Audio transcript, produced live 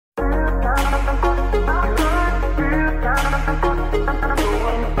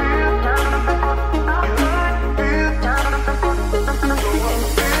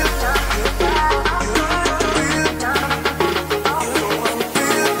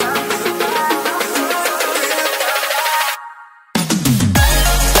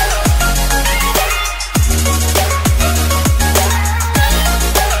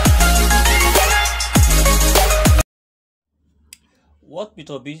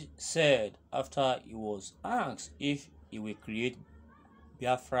Peter Obi said after he was asked if he will create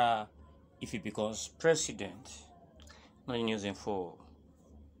Biafra if he becomes president. Not news info.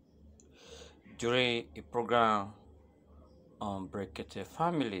 During a program on Brekete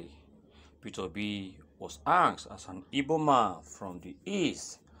family, Peter Obi was asked as an Igbo man from the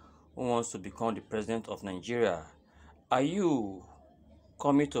east who wants to become the president of Nigeria, are you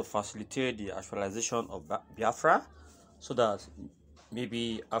coming to facilitate the actualization of Biafra so that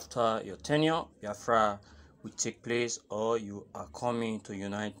maybe after your tenure, Biafra will take place, or you are coming to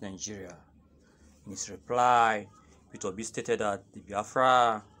unite Nigeria? In his reply, Peter Obi stated that the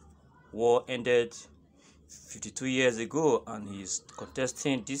Biafra war ended 52 years ago and he is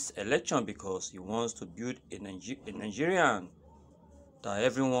contesting this election because he wants to build a Nigerian that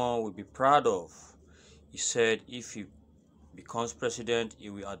everyone will be proud of. He said if he becomes president, he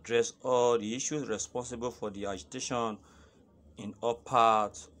will address all the issues responsible for the agitation in all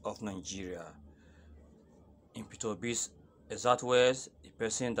parts of Nigeria. In Peter Obi's exact words, the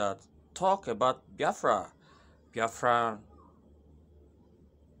person that talked about Biafra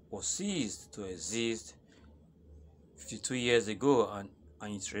was ceased to exist 52 years ago,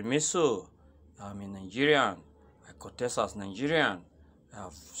 and it remains so. I'm a Nigerian. I contest as Nigerian. I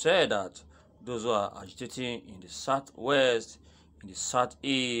have said that those who are agitating in the southwest, in the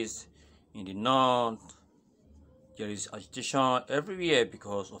southeast, in the north, there is agitation everywhere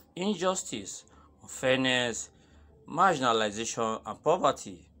because of injustice, unfairness, marginalization, and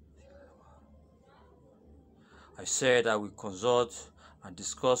poverty. I said I will consult and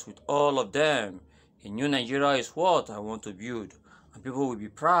discuss with all of them. A new Nigeria is what I want to build, and people will be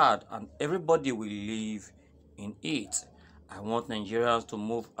proud, and everybody will live in it. I want Nigerians to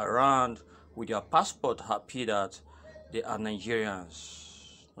move around with their passport, happy that they are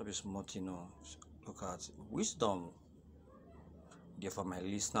Nigerians. Not be smart, you know. Look at wisdom. Therefore, my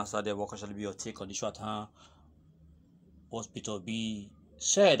listeners out there, what shall be your take on the short hand? What Peter Obi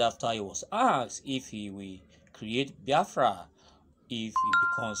said after he was asked if he will create Biafra if he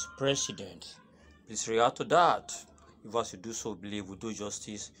becomes president. Please react to that. If as you do so, believe we do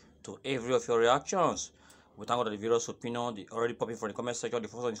justice to every of your reactions. We thank God that the various opinion they already popping from the comment section. The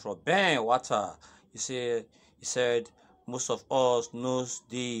first one is from Ben Water. He said most of us knows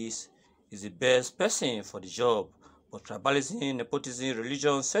this is the best person for the job, but tribalism, nepotism,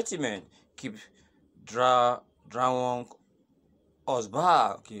 religion, sentiment keep drawing us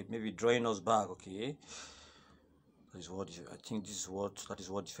back. Okay, maybe drawing us back. Okay, that is what I think. That is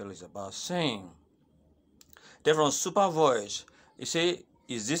what the fellow is about saying. Then from Super Voice, he say,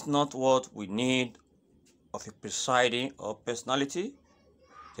 is this not what we need of a presiding or personality?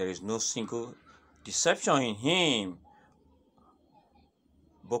 There is no single deception in him.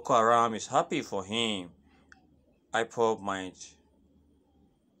 Boko Haram is happy for him. IPOB might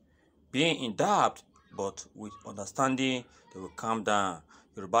be in doubt, but with understanding they will calm down.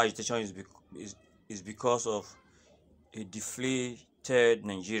 Yoruba agitation is because of a deflated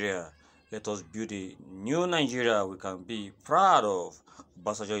Nigeria. Let us build a new Nigeria we can be proud of.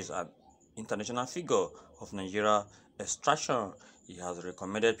 Obasanjo is an international figure of Nigeria extraction. He has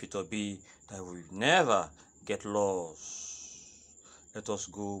recommended Peter Obi that we will never get lost. Let us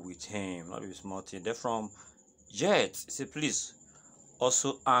go with him. Not be smart. They're from Jet. Say please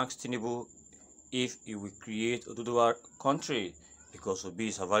also ask Tinubu if he will create a Oduduwa country because Obi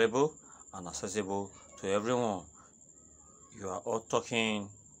is available and accessible to everyone. You are all talking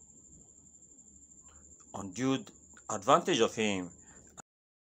undue advantage of him.